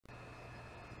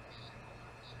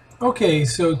Okay,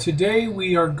 so today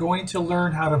we are going to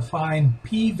learn how to find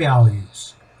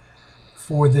p-values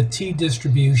for the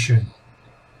t-distribution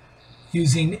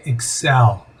using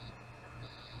Excel.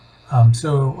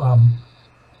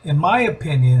 In my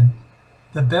opinion,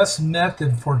 the best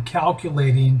method for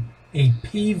calculating a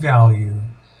p-value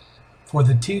for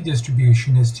the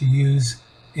t-distribution is to use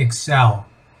Excel.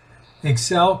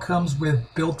 Excel comes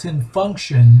with built-in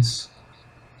functions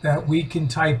that we can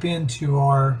type into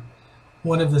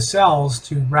one of the cells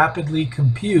to rapidly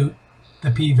compute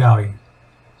the p-value.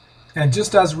 And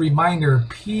just as a reminder,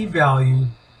 p-value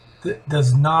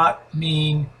does not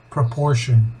mean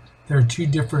proportion. They're two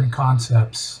different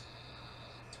concepts.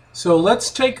 So let's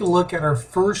take a look at our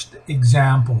first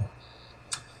example.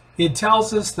 It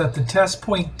tells us that the test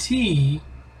point t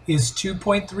is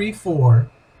 2.34.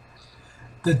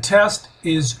 The test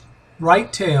is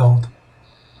right-tailed.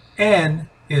 N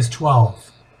is 12.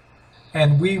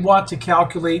 And we want to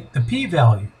calculate the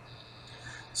p-value.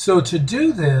 So to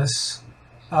do this,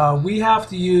 we have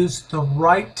to use the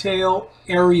right tail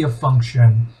area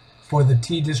function for the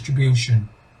t-distribution.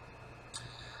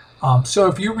 So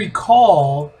if you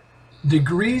recall,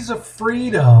 degrees of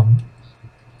freedom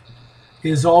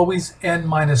is always n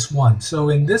minus 1. So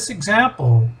in this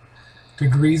example,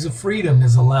 degrees of freedom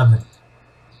is 11.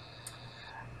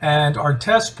 And our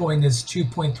test point is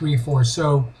 2.34.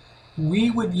 So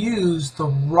we would use the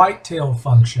right tail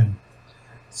function.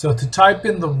 So to type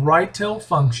in the right tail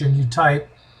function, you type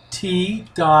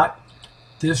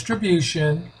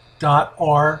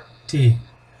t.distribution.rt.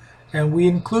 And we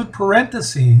include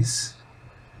parentheses.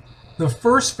 The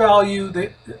first value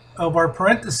of our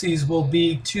parentheses will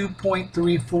be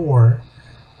 2.34,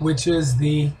 which is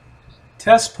the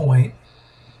test point.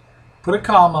 Put a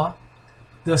comma.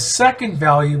 The second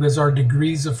value is our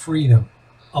degrees of freedom,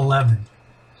 11.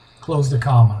 Close the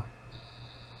comma.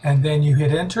 And then you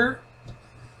hit enter,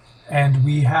 and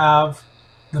we have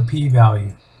the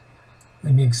p-value.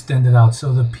 Let me extend it out.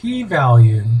 So the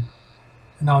p-value,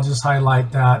 and I'll just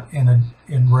highlight that in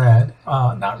red,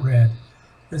 not red.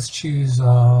 Let's choose,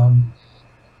 how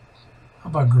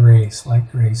about gray,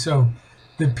 light gray. So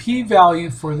the p-value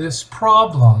for this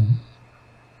problem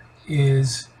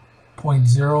is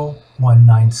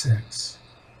 0.0196.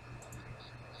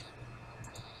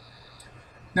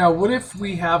 Now, what if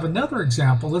we have another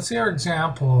example? Let's say our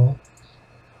example,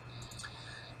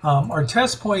 our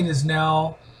test point is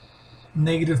now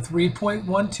negative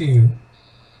 3.12.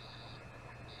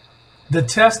 The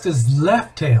test is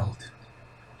left-tailed.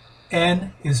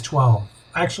 N is 12.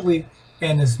 Actually,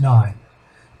 N is 9.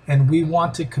 And we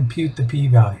want to compute the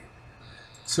p-value.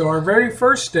 So our very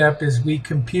first step is we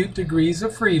compute degrees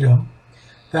of freedom.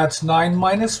 That's 9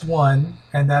 minus 1,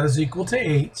 and that is equal to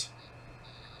 8.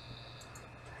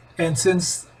 And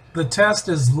since the test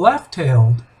is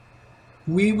left-tailed,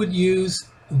 we would use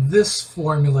this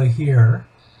formula here,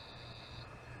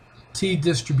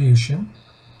 t-distribution.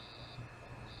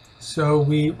 So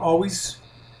we always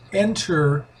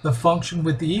enter the function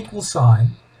with the equal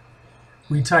sign.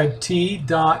 We type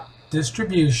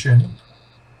t.distribution.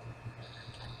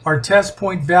 Our test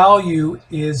point value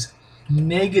is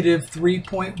negative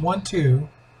 3.12,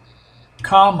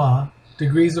 comma,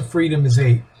 degrees of freedom is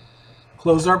 8.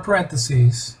 Close our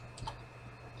parentheses.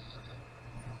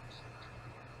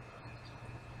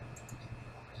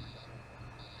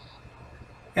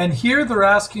 And here they're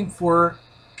asking for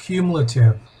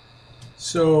cumulative.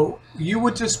 So you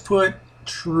would just put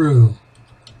true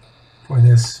for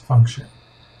this function.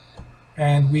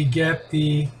 And we get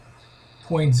the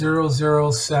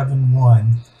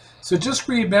 0.0071. So just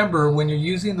remember, when you're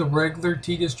using the regular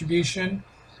t-distribution,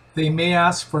 they may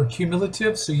ask for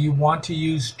cumulative, so you want to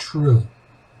use true.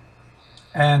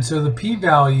 And so the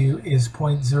p-value is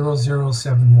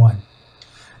 0.0071.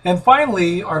 And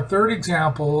finally, our third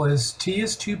example is t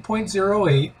is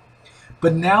 2.08,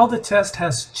 but now the test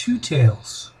has two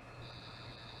tails.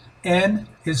 N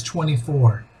is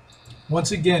 24.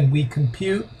 Once again, we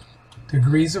compute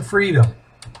degrees of freedom.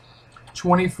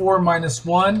 24 minus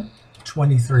 1,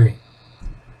 23.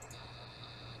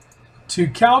 To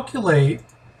calculate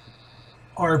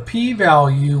our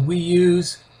p-value, we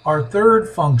use our third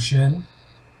function.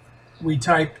 We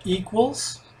type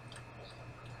equals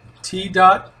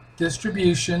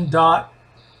t.distribution dot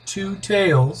two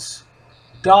tails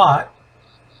dot,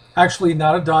 actually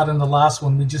not a dot in the last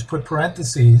one, we just put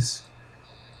parentheses.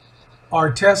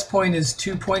 Our test point is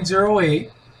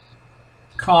 2.08,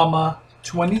 comma,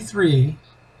 23,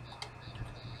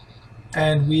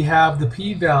 and we have the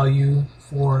p-value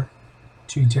for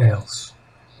two tails.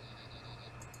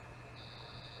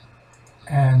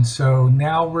 And so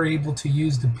now we're able to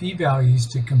use the p-values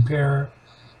to compare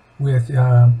with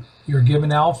your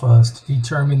given alphas to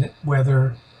determine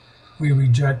whether we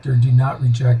reject or do not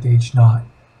reject H naught.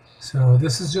 So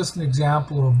this is just an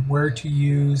example of where to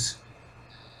use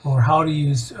or how to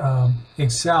use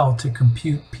Excel to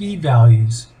compute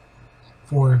p-values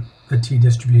for the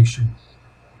t-distribution.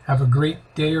 Have a great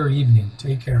day or evening.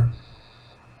 Take care.